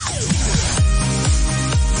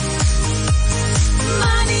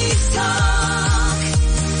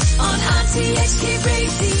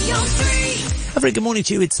very good morning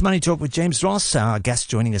to you. It's Money Talk with James Ross. Our guest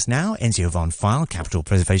joining us now, Enzio Von Pfeil, Capital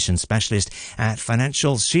Preservation Specialist at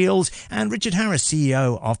Financial Shield, and Richard Harris,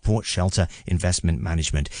 CEO of Port Shelter Investment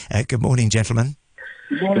Management. Good morning, gentlemen.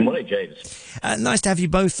 Good morning, James. Nice to have you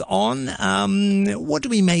both on. What do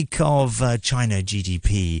we make of China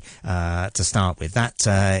GDP to start with? That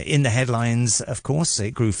in the headlines, of course,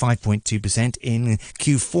 it grew 5.2% in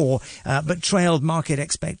Q4, but trailed market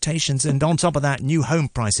expectations. And on top of that, new home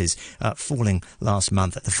prices falling last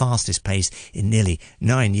month at the fastest pace in nearly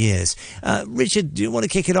 9 years. Richard, do you want to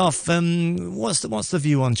kick it off? What's the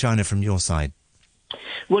view on China from your side?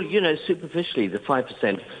 Well, superficially, the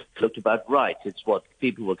 5% looked about right. It's what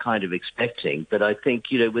people were kind of expecting. But I think,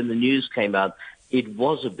 when the news came out, it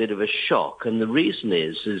was a bit of a shock. And the reason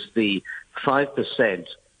is the 5%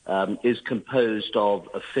 is composed of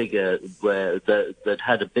a figure that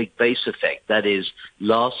had a big base effect. That is,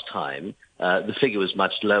 last time, the figure was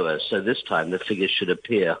much lower. So this time, the figure should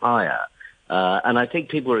appear higher. And I think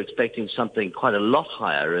people were expecting something quite a lot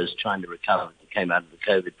higher as China recovered and came out of the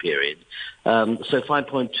COVID period. So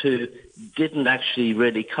 5.2 didn't actually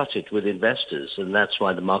really cut it with investors, and that's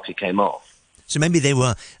why the market came off. So maybe they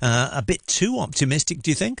were a bit too optimistic,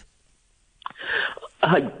 do you think?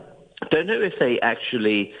 I don't know if they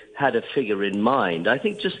actually had a figure in mind. I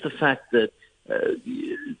think just the fact that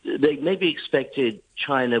they maybe expected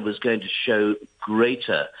China was going to show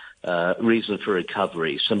greater reason for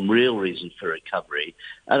recovery, some real reason for recovery.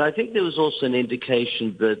 And I think there was also an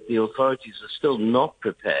indication that the authorities are still not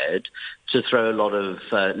prepared to throw a lot of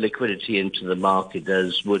liquidity into the market,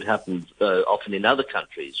 as would happen often in other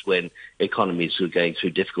countries when economies were going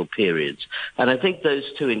through difficult periods. And I think those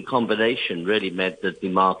two in combination really meant that the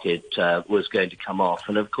market was going to come off.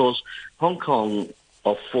 And of course, Hong Kong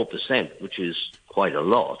off 4%, which is quite a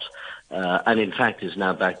lot, and in fact is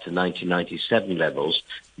now back to 1997 levels.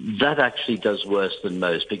 That actually does worse than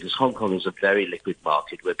most, because Hong Kong is a very liquid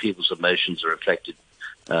market where people's emotions are reflected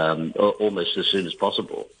almost as soon as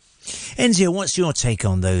possible. Enzio, what's your take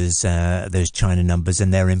on those China numbers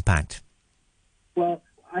and their impact? Well,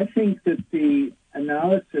 I think that the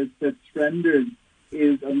analysis that's rendered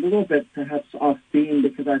is a little bit perhaps off-beam,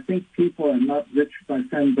 because I think people, and not Rich, my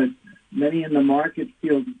friend, but many in the market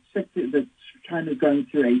feel that China is going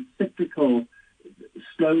through a cyclical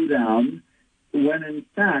slowdown, when in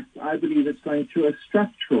fact I believe it's going through a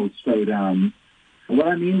structural slowdown. And what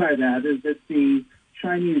I mean by that is that the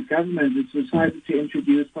Chinese government has decided to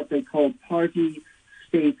introduce what they call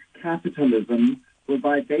party-state capitalism,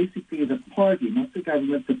 whereby basically the party, not the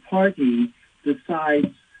government, the party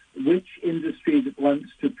decides which industries it wants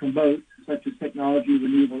to promote, such as technology,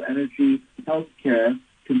 renewable energy, healthcare,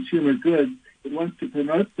 consumer goods. It wants to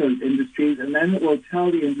promote those industries, and then it will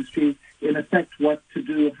tell the industries, in effect, what to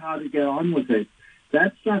do, how to get on with it.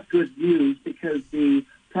 That's not good news, because the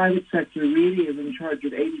private sector really is in charge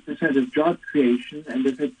of 80% of job creation, and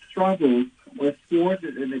if it struggles or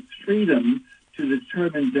thwarted in its freedom to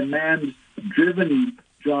determine demand-driven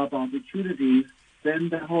job opportunities, then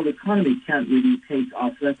the whole economy can't really take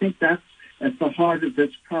off. And I think that's at the heart of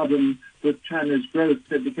this problem with China's growth,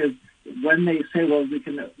 because when they say, well, we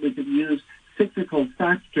can use cyclical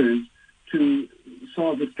factors to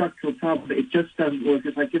solve the structural problem, it just doesn't work.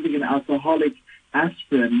 It's like giving an alcoholic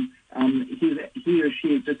aspirin. He or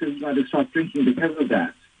she just isn't going to stop drinking because of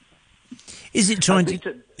that. Is it trying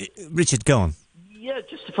to... Richard, go on. Yeah,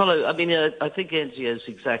 just to follow, I think Enzio is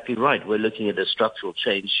exactly right. We're looking at a structural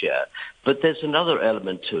change here. But there's another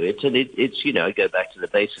element to it, and it's, I go back to the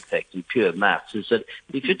base effect and pure maths, is that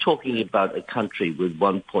if you're talking about a country with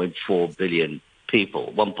 1.4 billion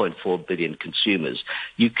people, 1.4 billion consumers,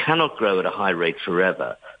 you cannot grow at a high rate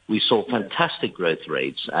forever. We saw fantastic growth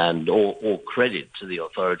rates, and all credit to the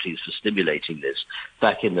authorities for stimulating this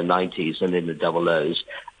back in the 90s and in the double O's.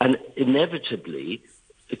 And inevitably,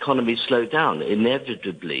 economies slow down.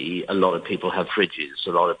 Inevitably, a lot of people have fridges,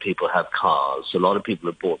 a lot of people have cars, a lot of people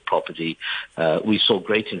have bought property. We saw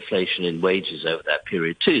great inflation in wages over that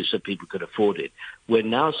period too, so people could afford it. We're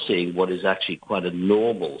now seeing what is actually quite a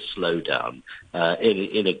normal slowdown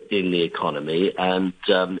in the economy, and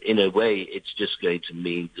in a way, it's just going to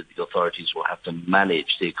mean that the authorities will have to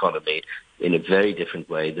manage the economy in a very different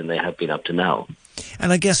way than they have been up to now.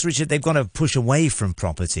 And I guess, Richard, they've got to push away from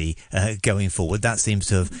property going forward. That seems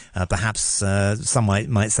to have perhaps some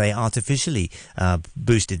might say artificially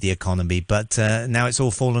boosted the economy, but now it's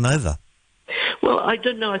all fallen over. Well, I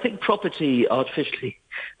don't know. I think property artificially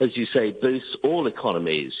as you say, boosts all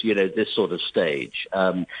economies, this sort of stage.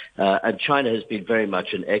 And China has been very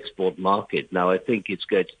much an export market. Now, I think it's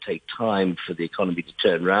going to take time for the economy to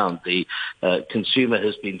turn around. The consumer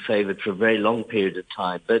has been favored for a very long period of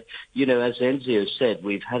time. But, as Enzio said,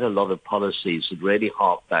 we've had a lot of policies that really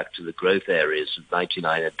hark back to the growth areas of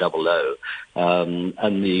 99 and 00.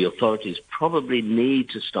 And the authorities probably need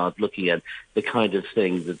to start looking at the kind of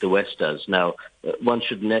thing that the West does. Now, one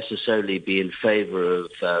should necessarily be in favor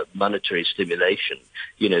of monetary stimulation,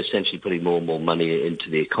 essentially putting more and more money into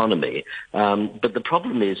the economy. But the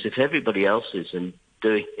problem is if everybody else is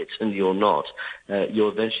doing it and you're not, you're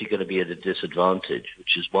eventually going to be at a disadvantage,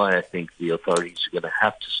 which is why I think the authorities are going to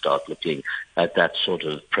have to start looking at that sort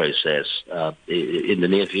of process in the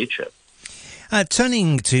near future.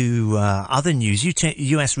 Turning to other news,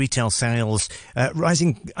 U.S. retail sales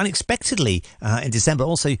rising unexpectedly in December.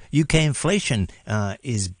 Also, UK inflation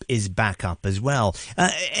is back up as well.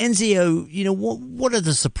 Enzio, what are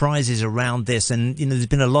the surprises around this? And there's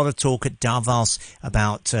been a lot of talk at Davos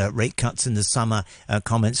about rate cuts in the summer.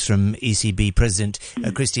 Comments from ECB President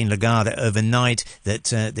Christine Lagarde overnight that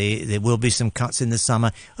there will be some cuts in the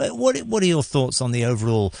summer. What are your thoughts on the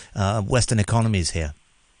overall Western economies here?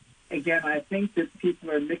 Again, I think that people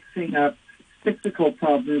are mixing up cyclical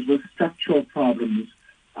problems with structural problems.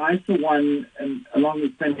 I, for one, and along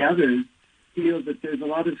with many others, feel that there's a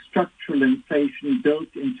lot of structural inflation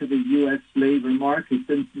built into the U.S. labor market.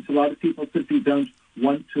 For instance, a lot of people simply don't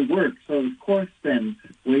want to work. So, of course, then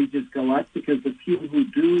wages go up because the few who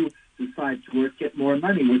do decide to work get more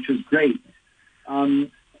money, which is great.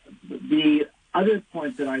 The other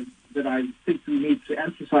point that I think we need to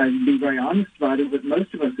emphasize and be very honest about is that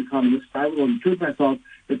most of us economists, I will include myself,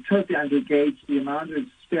 have totally undergauge the amount of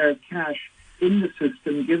spare cash in the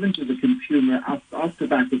system given to the consumer off the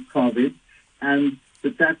back of COVID, and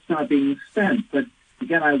that's not being spent. But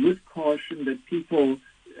again, I would caution that people,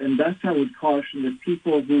 and thus I would caution that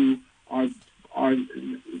people who are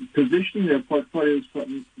positioning their portfolios for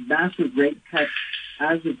massive rate cuts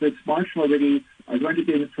as of this March already are going to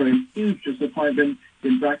be in for a huge disappointment,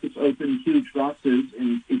 in brackets open, huge losses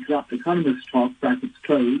in economist talk, brackets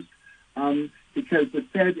closed, because the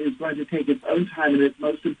Fed is going to take its own time and it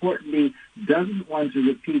most importantly doesn't want to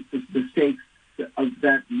repeat the mistakes of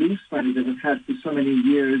that loose money that it's had for so many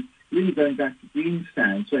years, really going back to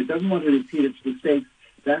Greenspan. So it doesn't want to repeat its mistakes.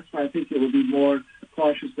 That's why I think it will be more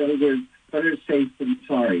cautious. In other words, better safe than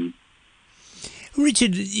sorry.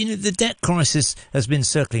 Richard, the debt crisis has been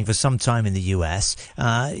circling for some time in the US.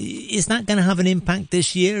 Is that going to have an impact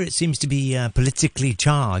this year? It seems to be politically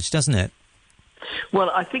charged, doesn't it? Well,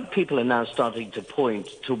 I think people are now starting to point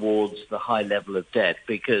towards the high level of debt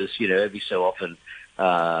because, every so often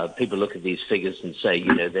people look at these figures and say,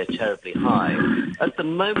 they're terribly high. At the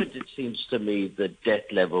moment, it seems to me that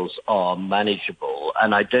debt levels are manageable,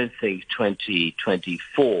 and I don't think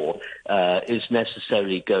 2024 is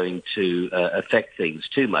necessarily going to affect things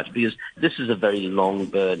too much because this is a very long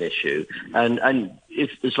burn issue, and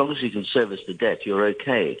as long as you can service the debt, you're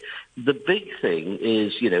okay. The big thing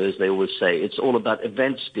is, as they always say, it's all about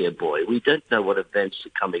events, dear boy. We don't know what events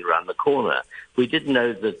are coming around the corner. We didn't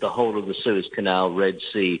know that the whole of the Suez Canal, Red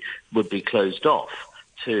Sea would be closed off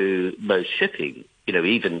to most shipping,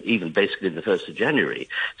 even basically the 1st of January.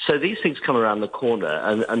 So these things come around the corner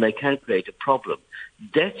and they can create a problem.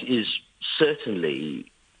 Debt is certainly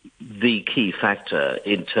the key factor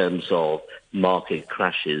in terms of market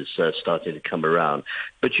crashes starting to come around.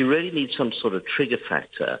 But you really need some sort of trigger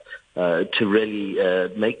factor to really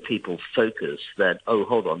make people focus that, oh,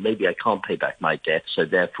 hold on, maybe I can't pay back my debt, so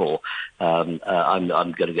therefore I'm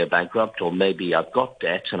going to go bankrupt, or maybe I've got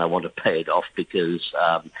debt and I want to pay it off because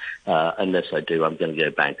unless I do, I'm going to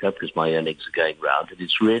go bankrupt because my earnings are going round. And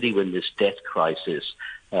it's really when this debt crisis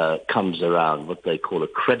comes around, what they call a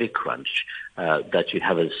credit crunch, that you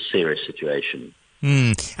have a serious situation.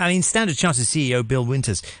 Standard Chartered CEO Bill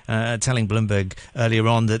Winters telling Bloomberg earlier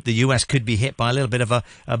on that the US could be hit by a little bit of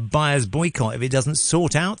a buyer's boycott if it doesn't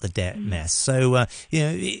sort out the debt mess. So,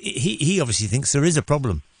 he obviously thinks there is a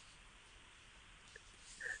problem.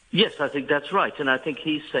 Yes, I think that's right. And I think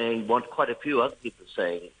he's saying what quite a few other people are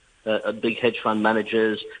saying. Big hedge fund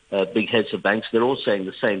managers, big heads of banks, they're all saying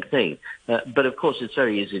the same thing. But of course, it's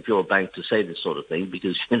very easy if you're a bank to say this sort of thing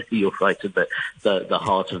because you're right at the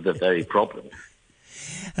heart of the very problem.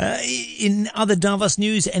 In other Davos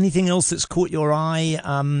news, anything else that's caught your eye,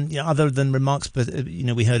 other than remarks? But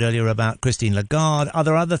we heard earlier about Christine Lagarde. Are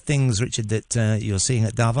there other things, Richard, that you're seeing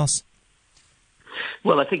at Davos?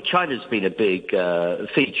 Well, I think China's been a big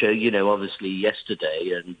feature. Obviously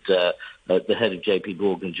yesterday, and the head of J.P.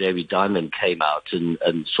 Morgan, Jamie Dimon, came out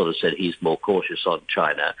and sort of said he's more cautious on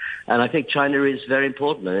China. And I think China is very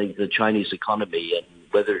important. I think the Chinese economy, and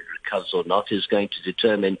whether it recovers or not, is going to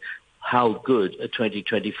determine how good a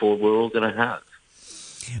 2024 we're all going to have.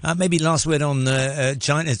 Maybe last word on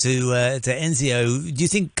China to Enzio. Do you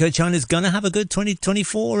think China's going to have a good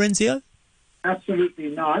 2024, Enzio? Absolutely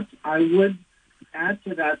not. I would add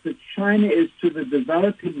to that China is to the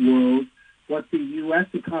developing world what the U.S.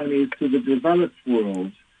 economy is to the developed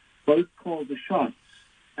world. Both call the shots.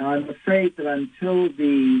 And I'm afraid that until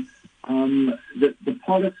the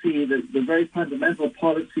policy, the very fundamental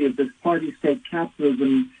policy of this party-state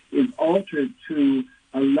capitalism is altered to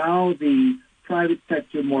allow the private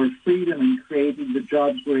sector more freedom in creating the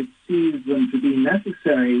jobs where it sees them to be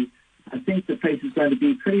necessary, I think the place is going to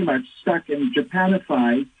be pretty much stuck and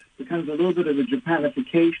Japanified. Becomes a little bit of a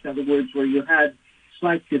Japanification, in other words, where you had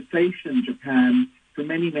slight deflation in Japan for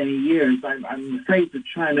many, many years. I'm afraid that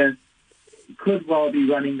China could well be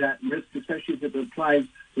running that risk, especially if it applies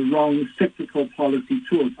the wrong cyclical policy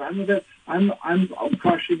tools. I'm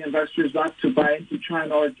cautioning investors not to buy into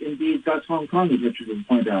China, or indeed that's Hong Kong, as Richard would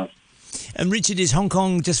point out. And Richard, is Hong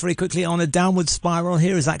Kong, just very quickly, on a downward spiral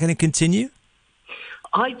here? Is that going to continue?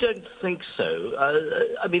 I don't think so.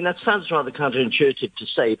 That sounds rather counterintuitive to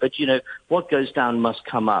say, but, what goes down must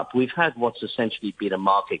come up. We've had what's essentially been a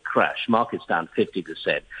market crash. Market's down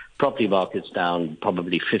 50%. Property market's down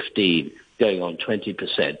probably 15%, going on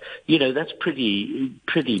 20%. That's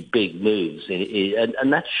pretty big moves.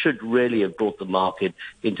 And that should really have brought the market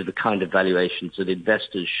into the kind of valuations that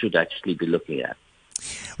investors should actually be looking at.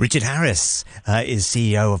 Richard Harris is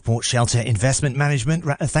CEO of Port Shelter Investment Management.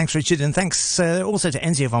 Thanks, Richard, and thanks also to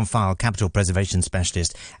Enzio Von Pfeil, Capital Preservation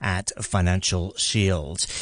Specialist at Financial Shield.